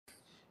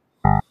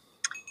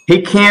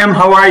Hey Cam,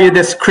 how are you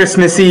this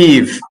Christmas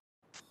Eve?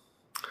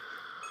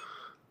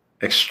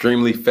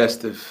 Extremely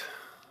festive.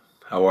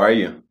 How are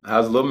you?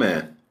 How's the little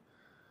man?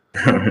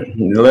 The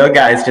little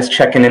guy's just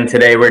checking in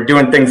today. We're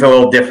doing things a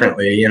little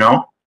differently.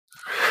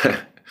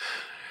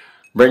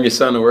 Bring your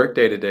son to work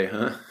day today,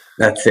 huh?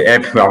 That's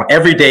it. Well,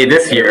 every day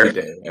this Every year,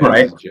 day. I'm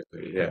right? just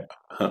joking. Yeah.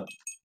 Huh.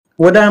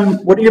 What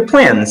are your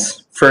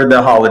plans for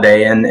the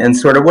holiday and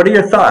sort of what are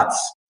your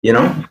thoughts?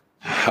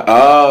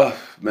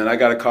 Man, I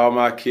gotta call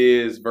my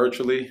kids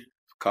virtually,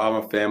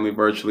 call my family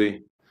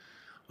virtually.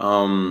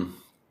 Um,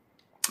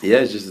 yeah,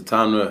 it's just a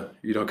time to,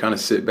 kind of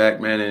sit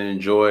back, man, and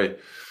enjoy,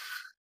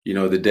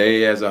 the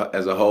day as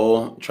a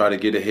whole. Try to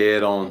get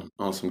ahead on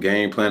some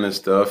game planning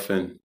stuff,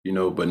 and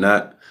but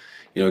not,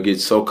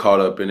 get so caught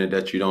up in it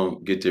that you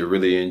don't get to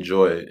really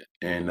enjoy it,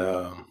 and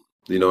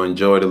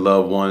enjoy the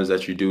loved ones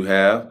that you do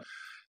have,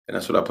 and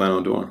that's what I plan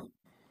on doing.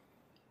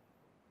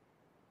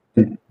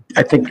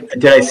 I think,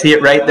 did I see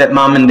it right that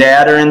mom and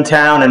dad are in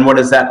town, and what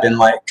has that been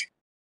like?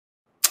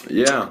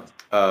 Yeah.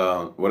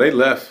 Well, they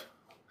left,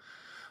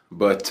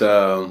 but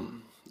I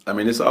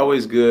mean, it's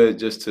always good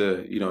just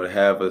to to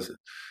have us.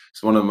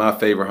 It's one of my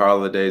favorite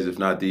holidays, if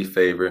not the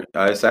favorite.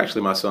 It's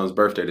actually my son's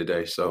birthday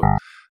today, so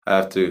I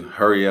have to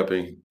hurry up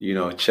and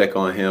check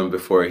on him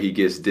before he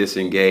gets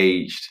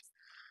disengaged.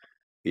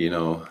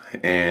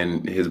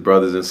 And his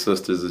brothers and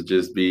sisters will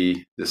just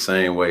be the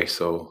same way.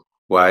 So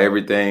while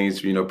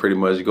everything's pretty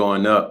much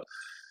going up,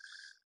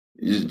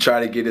 you try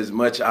to get as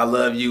much "I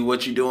love you,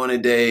 what you doing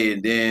today,"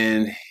 and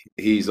then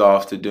he's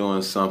off to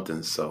doing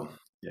something. So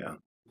yeah.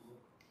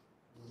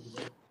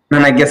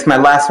 And I guess my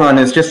last one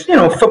is just,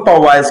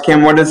 football wise,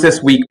 Cam, what has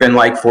this week been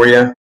like for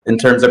you in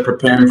terms of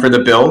preparing for the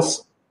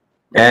Bills?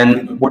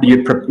 And what are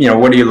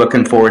you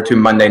looking forward to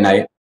Monday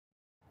night?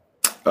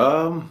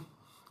 Um,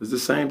 it's the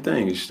same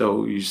thing.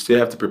 So you still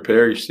have to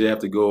prepare. You still have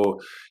to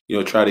go,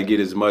 try to get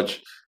as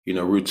much,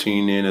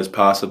 routine in as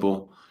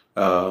possible.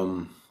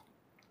 Um,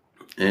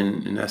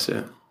 and that's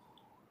it.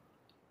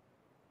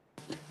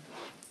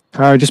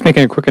 Just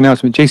making a quick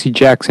announcement. J.C.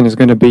 Jackson is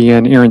going to be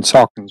in Aaron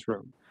Salkin's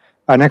room.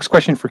 Next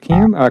question for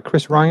Cam.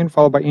 Chris Ryan,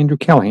 followed by Andrew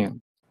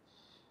Callahan.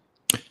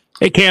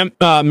 Hey Cam,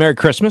 Merry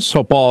Christmas.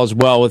 Hope all is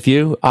well with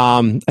you.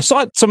 I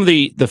saw some of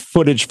the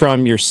footage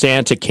from your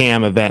Santa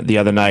Cam event the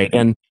other night,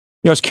 and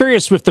I was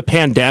curious with the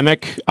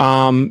pandemic.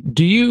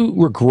 Do you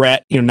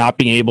regret not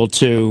being able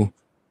to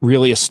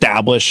really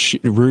establish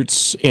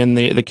roots in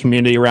the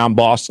community around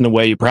Boston the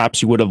way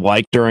perhaps you would have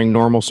liked during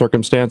normal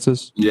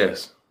circumstances?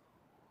 Yes,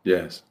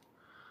 yes.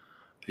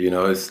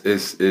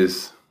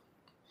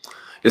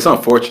 It's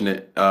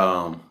unfortunate,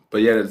 but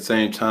yet at the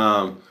same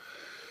time,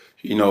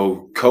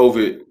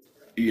 COVID,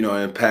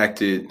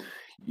 impacted,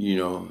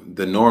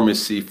 the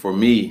normacy for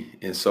me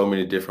in so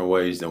many different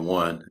ways than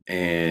one.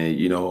 And,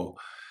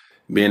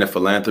 being a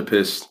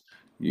philanthropist,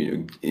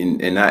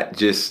 and not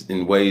just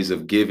in ways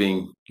of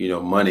giving,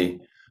 money,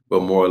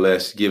 but more or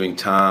less giving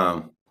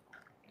time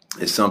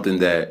is something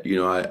that,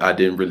 I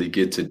didn't really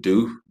get to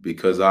do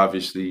because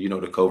obviously,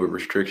 the COVID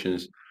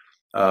restrictions,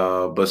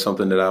 but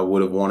something that I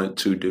would have wanted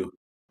to do.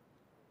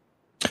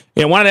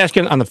 Yeah, I wanted to ask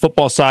you on the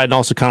football side and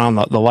also kind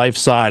of on the life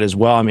side as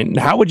well. I mean,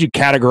 how would you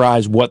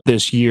categorize what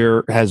this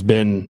year has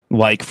been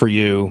like for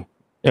you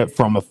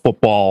from a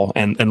football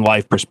and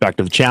life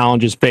perspective?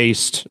 Challenges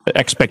faced,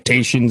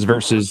 expectations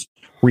versus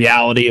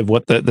reality of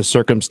what the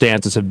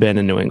circumstances have been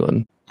in New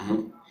England.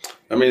 Mhm.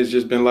 I mean, it's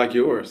just been like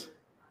yours.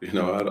 I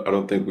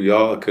don't think we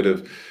all could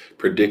have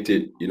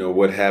predicted,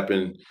 what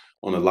happened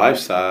on the life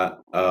side.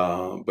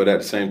 But at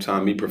the same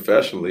time, me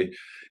professionally,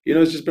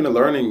 it's just been a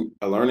learning,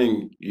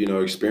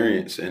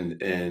 experience.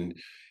 And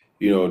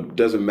it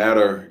doesn't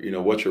matter,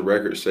 what your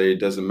records say. It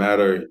doesn't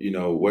matter,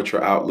 what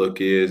your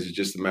outlook is. It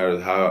just a matter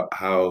of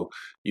how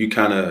you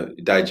kind of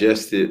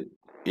digest it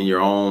in your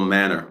own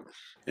manner.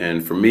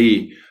 And for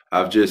me,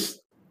 I've just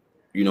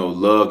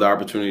love the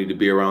opportunity to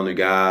be around the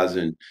guys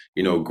and,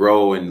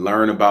 grow and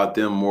learn about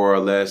them more or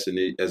less. And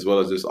as well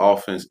as this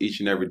offense each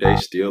and every day,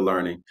 still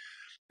learning.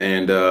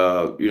 And,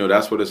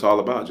 that's what it's all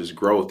about, just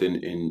growth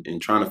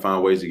and trying to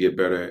find ways to get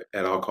better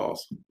at all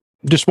costs.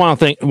 Just one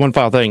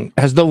final thing.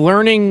 Has the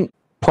learning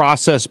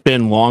process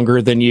been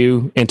longer than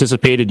you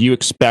anticipated? You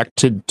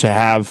expected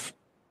to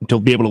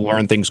be able to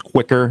learn things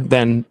quicker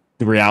than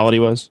the reality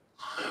was?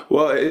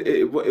 Well,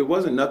 it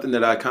wasn't nothing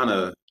that I kind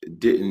of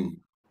didn't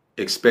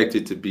expect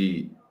it to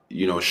be,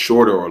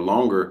 shorter or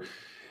longer.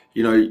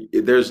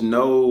 There's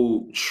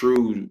no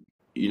true,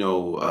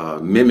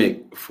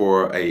 mimic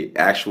for a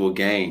actual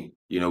game.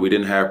 We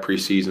didn't have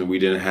preseason. We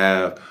didn't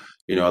have,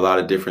 a lot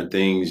of different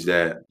things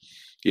that,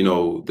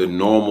 the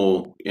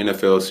normal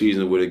NFL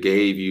season would have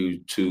gave you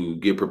to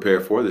get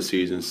prepared for the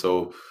season.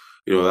 So,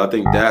 I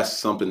think that's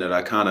something that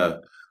I kind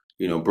of,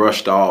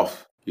 brushed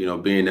off,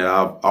 being that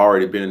I've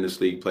already been in this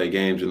league, play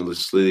games in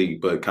this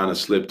league, but kind of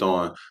slipped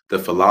on the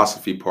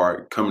philosophy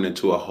part, coming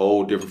into a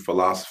whole different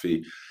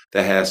philosophy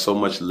that has so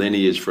much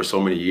lineage for so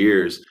many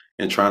years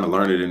and trying to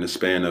learn it in the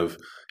span of,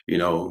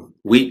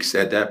 weeks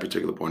at that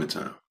particular point in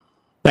time.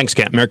 Thanks,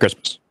 Cam. Merry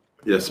Christmas.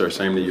 Yes, sir.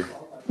 Same to you.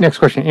 Next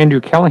question,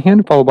 Andrew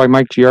Callahan, followed by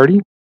Mike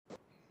Giardi.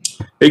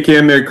 Hey,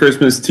 Cam, Merry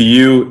Christmas to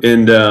you.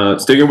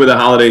 And sticking with the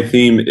holiday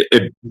theme,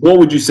 what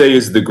would you say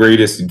is the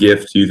greatest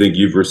gift you think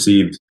you've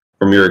received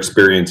from your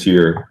experience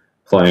here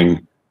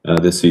playing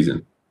this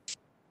season?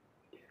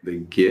 The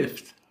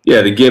gift.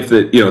 Yeah, the gift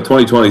that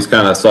 2020's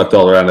kind of sucked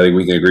all around. I think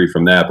we can agree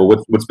from that. But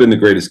what's been the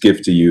greatest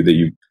gift to you that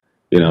you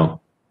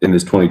in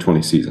this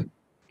 2020 season?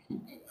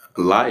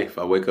 Life.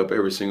 I wake up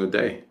every single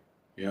day.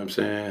 You know what I'm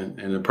saying?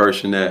 And the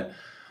person that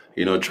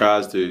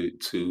tries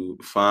to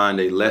find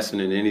a lesson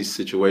in any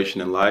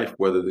situation in life,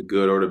 whether the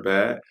good or the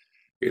bad.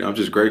 I'm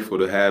just grateful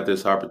to have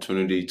this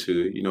opportunity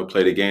to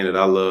play the game that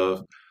I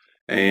love,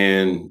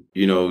 and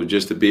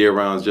just to be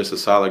around just a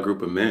solid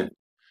group of men.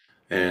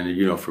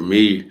 And for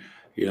me,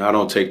 I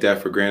don't take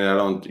that for granted. I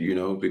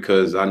don't,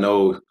 because I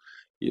know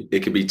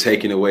it could be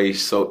taken away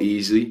so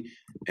easy,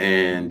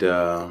 and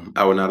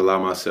I would not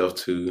allow myself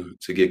to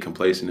get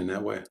complacent in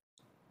that way.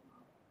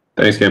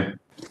 Thanks, Cam.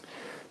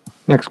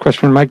 Next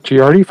question, Mike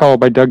Giardi,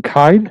 followed by Doug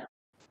Kyde.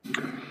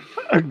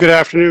 Good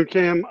afternoon,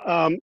 Cam.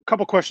 A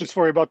couple questions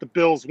for you about the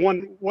Bills.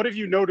 One, what have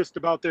you noticed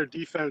about their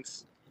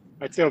defense,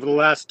 I'd say, over the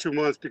last 2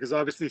 months? Because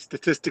obviously,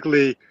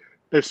 statistically,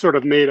 they've sort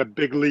of made a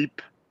big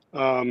leap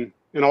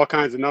in all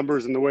kinds of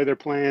numbers, and the way they're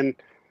playing,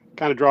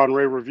 kind of drawing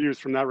rave reviews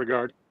from that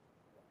regard.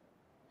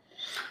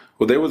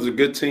 Well, they was a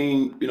good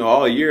team,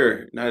 all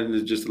year, not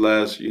in just the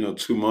last,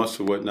 2 months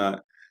or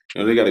whatnot.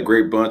 They got a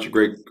great bunch, a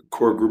great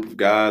core group of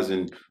guys,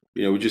 and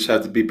we just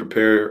have to be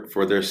prepared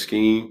for their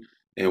scheme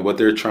and what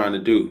they're trying to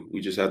do. We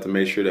just have to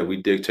make sure that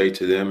we dictate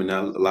to them and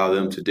not allow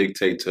them to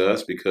dictate to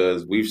us,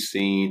 because we've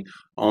seen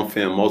on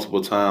film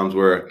multiple times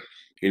where,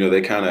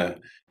 they kind of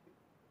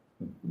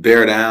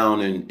bear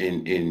down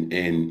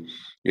and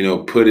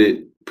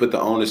put the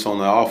onus on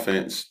the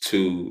offense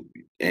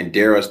and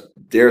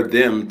dare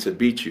them to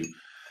beat you.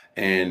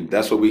 And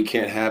that's what we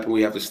can't happen.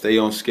 We have to stay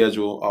on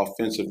schedule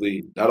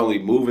offensively, not only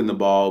moving the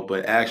ball,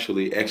 but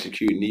actually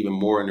executing even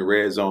more in the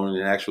red zone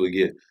and actually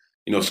get,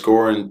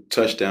 scoring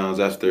touchdowns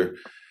after,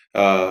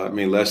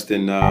 less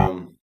than,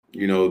 the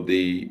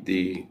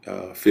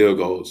field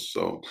goals.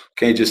 So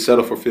can't just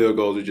settle for field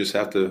goals. We just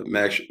have to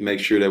make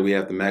sure that we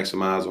have to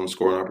maximize on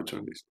scoring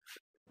opportunities.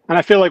 And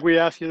I feel like we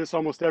ask you this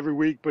almost every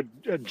week, but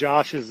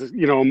Josh is,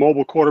 a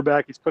mobile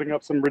quarterback. He's putting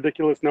up some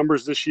ridiculous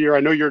numbers this year. I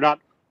know you're not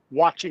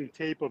watching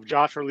tape of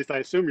Josh, or at least I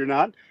assume you're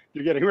not.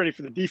 You're getting ready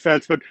for the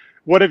defense, but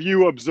what have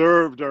you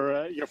observed,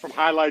 or from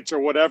highlights or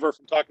whatever,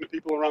 from talking to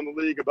people around the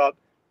league about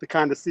the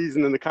kind of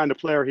season and the kind of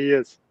player he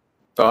is?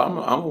 So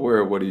I'm aware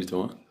of what he's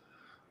doing.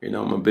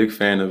 I'm a big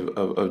fan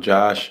of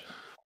Josh,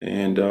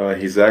 and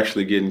he's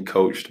actually getting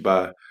coached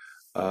by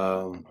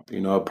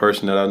a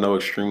person that I know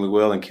extremely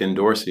well, and Ken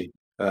Dorsey.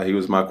 He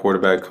was my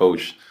quarterback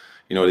coach,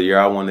 the year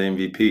I won the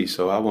MVP.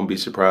 So I wouldn't be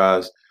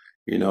surprised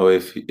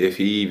if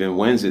he even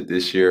wins it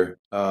this year,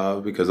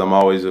 because I'm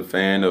always a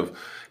fan of,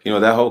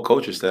 that whole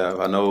coaching staff.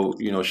 I know,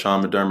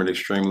 Sean McDermott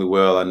extremely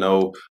well. I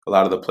know a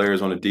lot of the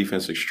players on the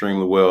defense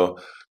extremely well.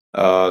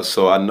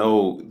 So I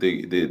know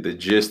the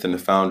gist and the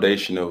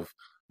foundation of,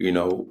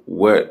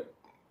 what,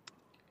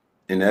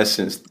 in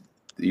essence,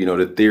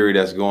 the theory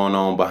that's going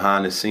on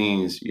behind the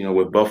scenes,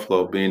 with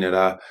Buffalo, being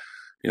that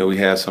we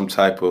have some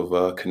type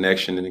of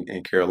connection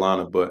in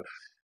Carolina. But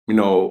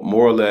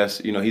more or less,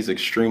 he's an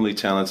extremely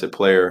talented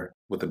player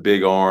with a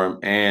big arm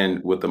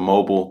and with the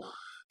mobile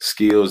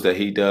skills that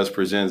he does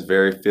presents,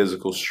 very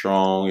physical,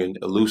 strong, and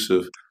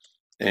elusive.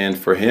 And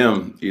for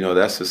him,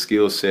 that's a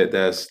skill set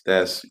that's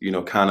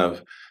kind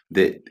of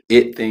the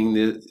it thing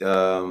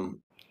that,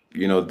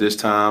 this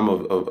time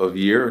of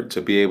year,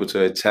 to be able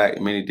to attack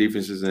many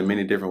defenses in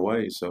many different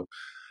ways. So,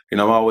 I'm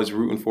always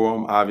rooting for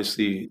him,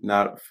 obviously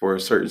not for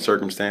certain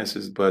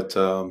circumstances, but,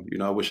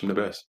 I wish him the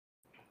best.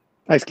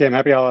 Thanks, Cam.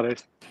 Happy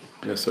holidays.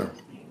 Yes, sir.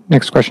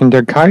 Next question,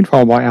 Doug Kyde,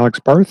 followed by Alex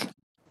Barth.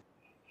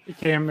 Hey,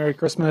 Cam, Merry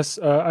Christmas.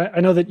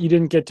 I know that you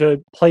didn't get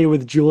to play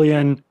with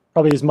Julian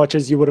probably as much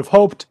as you would have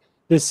hoped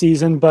this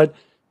season, but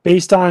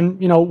based on,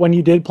 when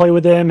you did play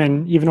with him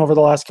and even over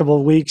the last couple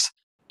of weeks,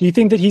 do you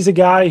think that he's a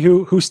guy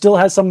who still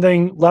has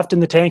something left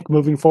in the tank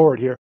moving forward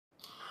here?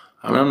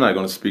 I'm not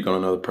going to speak on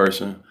another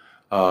person,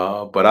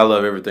 but I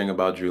love everything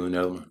about Julian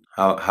Edelman.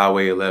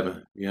 Highway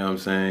 11, you know what I'm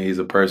saying? He's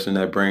a person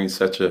that brings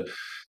such a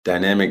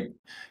dynamic,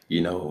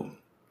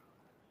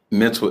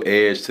 mental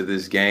edge to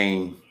this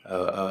game,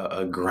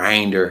 a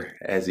grinder,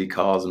 as he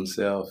calls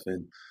himself.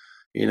 And,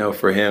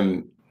 for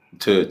him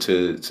to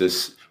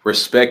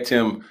respect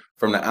him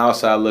from the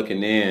outside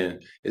looking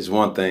in is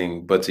one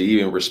thing, but to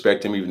even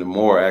respect him even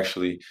more,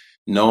 actually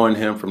knowing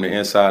him from the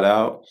inside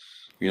out,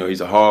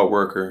 he's a hard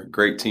worker,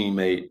 great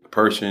teammate,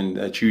 person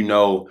that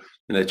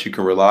and that you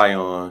can rely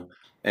on.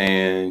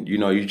 And, you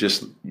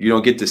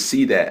don't get to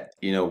see that,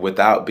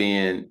 without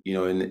being,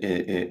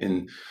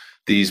 in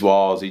these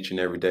walls each and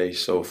every day.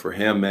 So for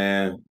him,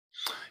 man,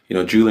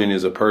 Julian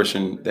is a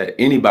person that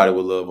anybody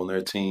would love on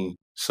their team.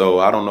 So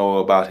I don't know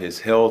about his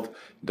health,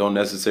 don't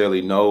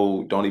necessarily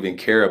know, don't even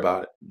care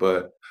about it.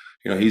 But,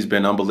 he's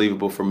been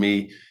unbelievable for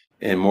me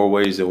in more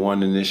ways than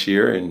one in this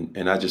year.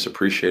 And I just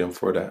appreciate him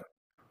for that.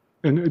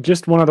 And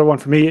just one other one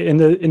for me. In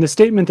the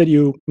statement that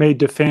you made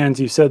to fans,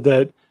 you said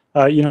that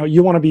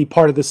you want to be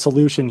part of the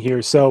solution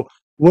here. So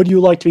would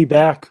you like to be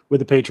back with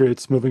the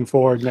Patriots moving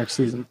forward next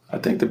season? I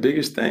think the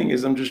biggest thing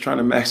is I'm just trying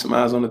to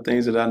maximize on the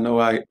things that I know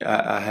I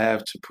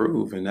have to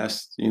prove, and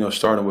that's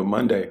starting with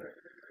Monday.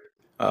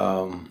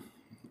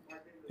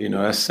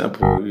 That's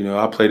simple.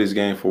 I play this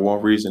game for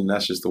one reason,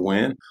 that's just to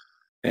win,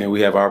 and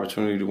we have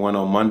opportunity to win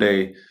on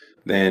Monday.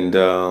 Then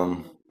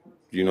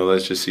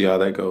let's just see how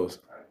that goes.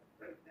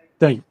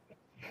 Thank you.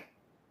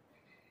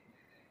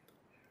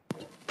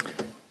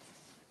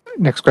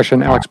 Next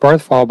question, Alex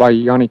Barth, followed by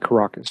Yanni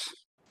Karakis.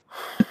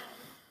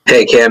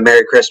 Hey, Cam,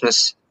 Merry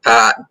Christmas.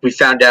 We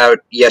found out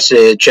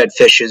yesterday that Jedd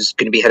Fisch is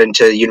going to be heading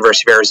to the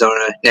University of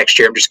Arizona next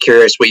year. I'm just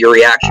curious what your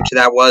reaction to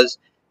that was,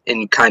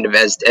 and kind of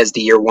as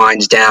the year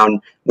winds down,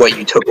 what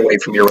you took away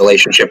from your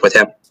relationship with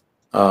him.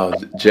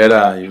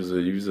 Jedi, he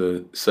was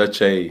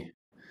such a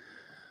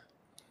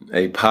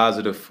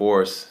positive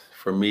force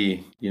for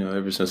me,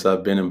 ever since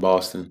I've been in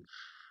Boston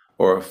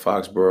or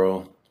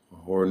Foxborough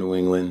or New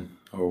England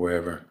or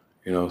wherever,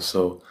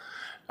 so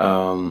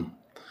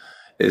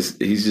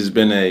he's just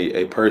been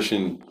a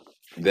person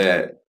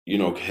that,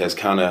 has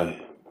kind of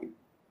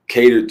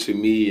catered to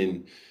me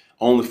and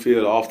on the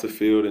field, off the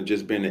field, and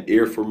just been an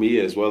ear for me,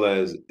 as well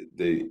as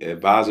the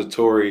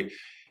advisory,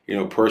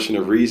 person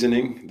of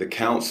reasoning, the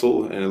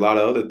counsel, and a lot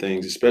of other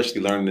things,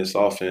 especially learning this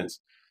offense.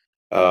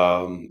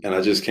 And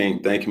I just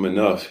can't thank him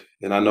enough.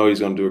 And I know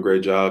he's going to do a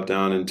great job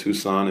down in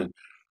Tucson. And,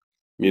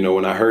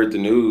 when I heard the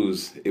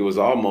news, it was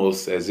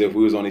almost as if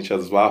we was on each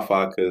other's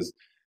Wi-Fi, because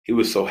he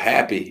was so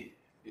happy.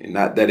 And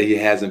not that he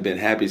hasn't been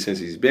happy since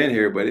he's been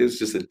here, but it was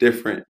just a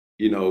different,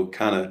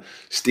 kind of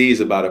steez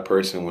about a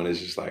person when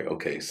it's just like,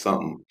 okay,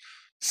 something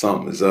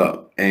is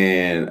up.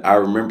 And I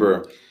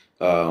remember,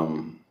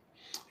 me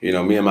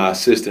and my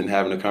assistant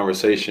having a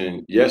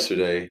conversation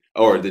yesterday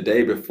or the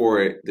day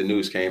before the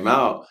news came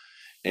out.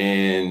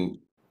 And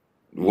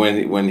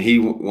when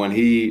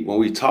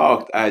we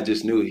talked, I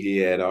just knew he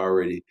had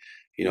already,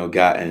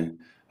 gotten,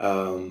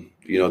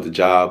 the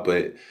job,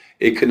 but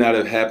it could not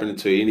have happened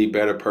to any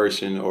better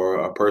person or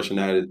a person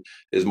that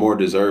is more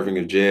deserving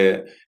of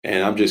Jedd.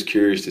 And I'm just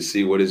curious to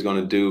see what he's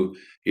going to do,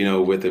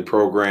 with a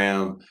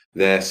program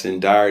that's in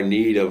dire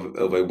need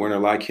of a winner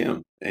like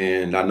him.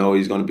 And I know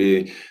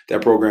that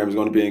program is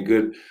going to be in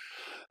good,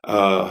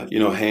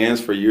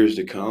 hands for years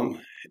to come.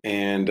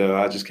 And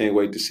I just can't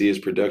wait to see his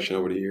production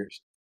over the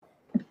years.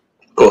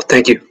 Cool.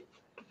 Thank you.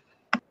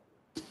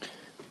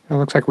 It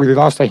looks like we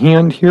lost a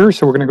hand here,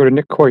 so we're going to go to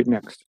Nick Coit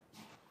next.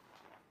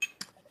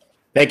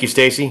 Thank you,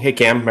 Stacy. Hey,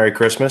 Cam. Merry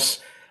Christmas.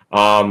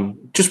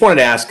 Just wanted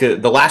to ask,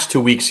 the last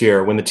 2 weeks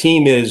here, when the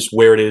team is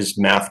where it is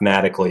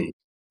mathematically,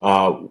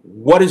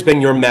 what has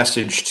been your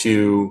message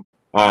to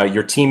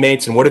your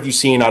teammates, and what have you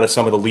seen out of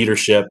some of the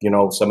leadership,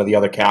 some of the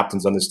other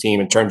captains on this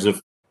team in terms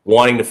of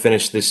wanting to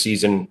finish this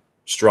season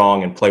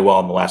strong and play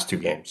well in the last 2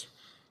 games?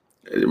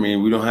 I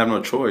mean, we don't have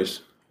no choice.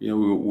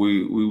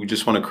 We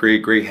just want to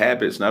create great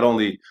habits, not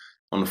only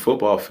on the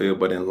football field,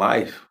 but in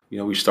life.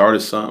 We started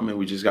something and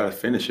we just got to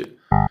finish it.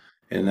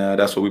 And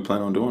that's what we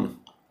plan on doing.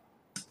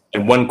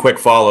 And one quick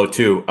follow,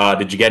 too.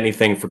 Did you get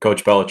anything for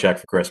Coach Belichick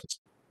for Christmas?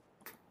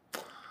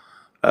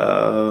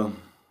 Who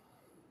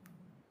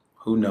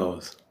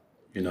knows?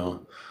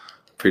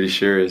 Pretty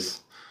sure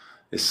it's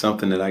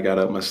something that I got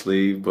up my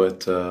sleeve,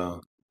 but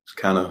it's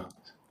kind of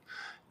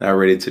not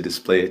ready to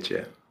display it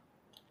yet.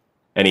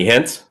 Any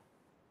hints?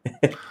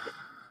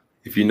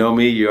 If you know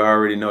me, you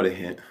already know the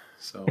hint.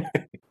 So,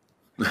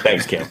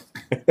 thanks, Cam.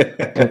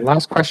 And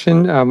last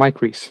question,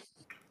 Mike Reese.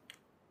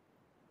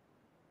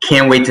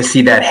 Can't wait to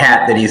see that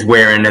hat that he's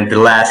wearing at the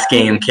last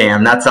game,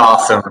 Cam. That's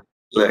awesome.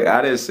 Look,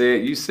 I didn't say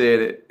it. You said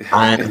it.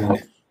 I know.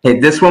 Hey,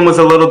 this one was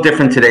a little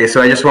different today,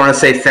 so I just want to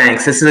say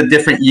thanks. This is a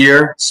different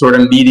year, sort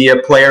of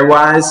media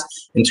player-wise,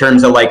 in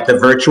terms of like the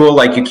virtual.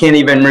 Like you can't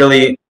even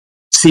really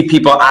see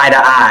people eye to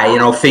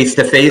eye, face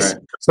to face.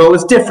 So it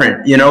was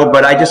different,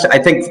 But I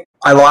think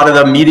a lot of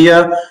the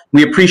media,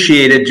 we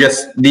appreciated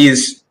just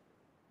these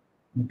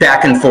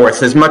back and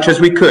forth as much as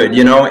we could,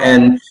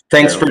 And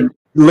thanks for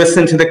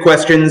listening to the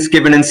questions,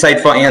 giving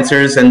insightful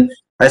answers, and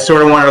I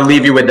sort of want to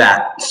leave you with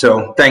that.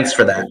 So thanks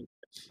for that.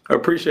 I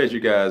appreciate you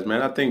guys,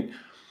 man. I think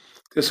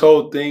this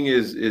whole thing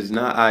is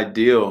not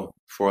ideal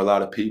for a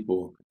lot of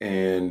people.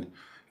 And,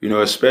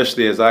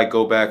 especially as I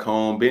go back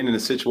home, being in the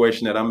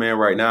situation that I'm in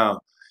right now,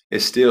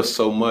 it's still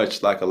so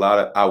much like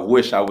I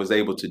wish I was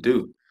able to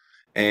do.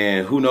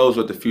 And who knows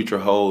what the future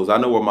holds. I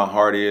know where my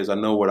heart is. I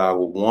know what I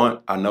would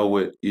want. I know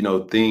what,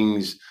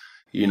 things,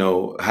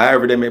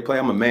 however they may play.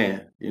 I'm a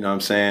man, what I'm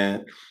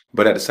saying?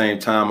 But at the same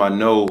time, I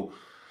know,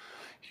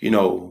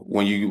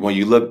 when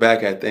you look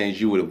back at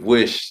things, you would have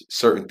wished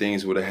certain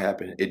things would have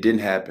happened. It didn't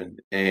happen.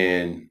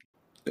 And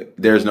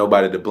there's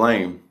nobody to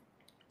blame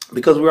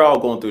because we're all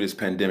going through this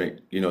pandemic,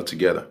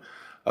 together.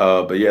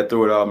 But yeah,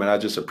 through it all, man, I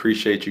just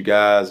appreciate you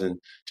guys and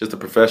just the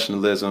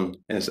professionalism.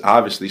 And it's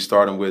obviously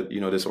starting with,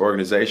 this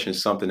organization,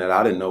 something that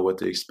I didn't know what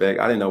to expect.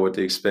 I didn't know what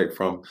to expect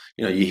from,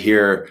 you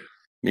hear,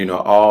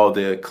 all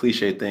the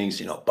cliche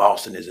things,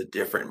 Boston is a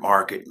different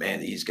market, man,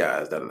 these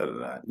guys, da, da, da,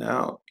 da.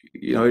 Now,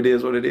 it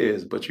is what it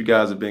is. But you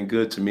guys have been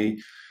good to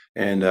me.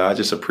 And I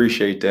just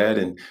appreciate that.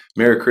 And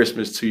Merry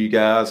Christmas to you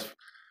guys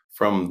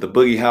from the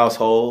Boogie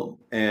household,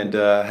 and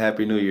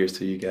Happy New Year's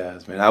to you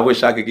guys, man. I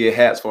wish I could get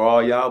hats for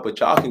all y'all, but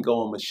y'all can go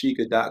on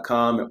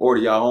Mashika.com and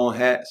order y'all own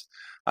hats.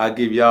 I'll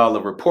give y'all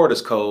a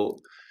reporter's code,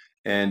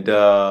 and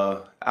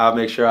I'll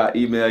make sure I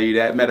email you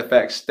that. Matter of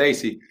fact,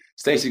 Stacy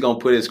gonna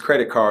put his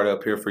credit card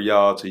up here for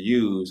y'all to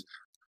use,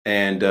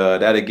 and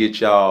that'll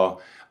get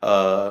y'all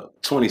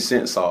 20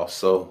 cents off.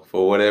 So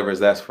for whatever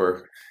that's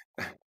for.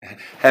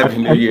 Happy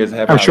New Year's.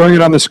 I'm showing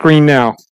it on the screen now.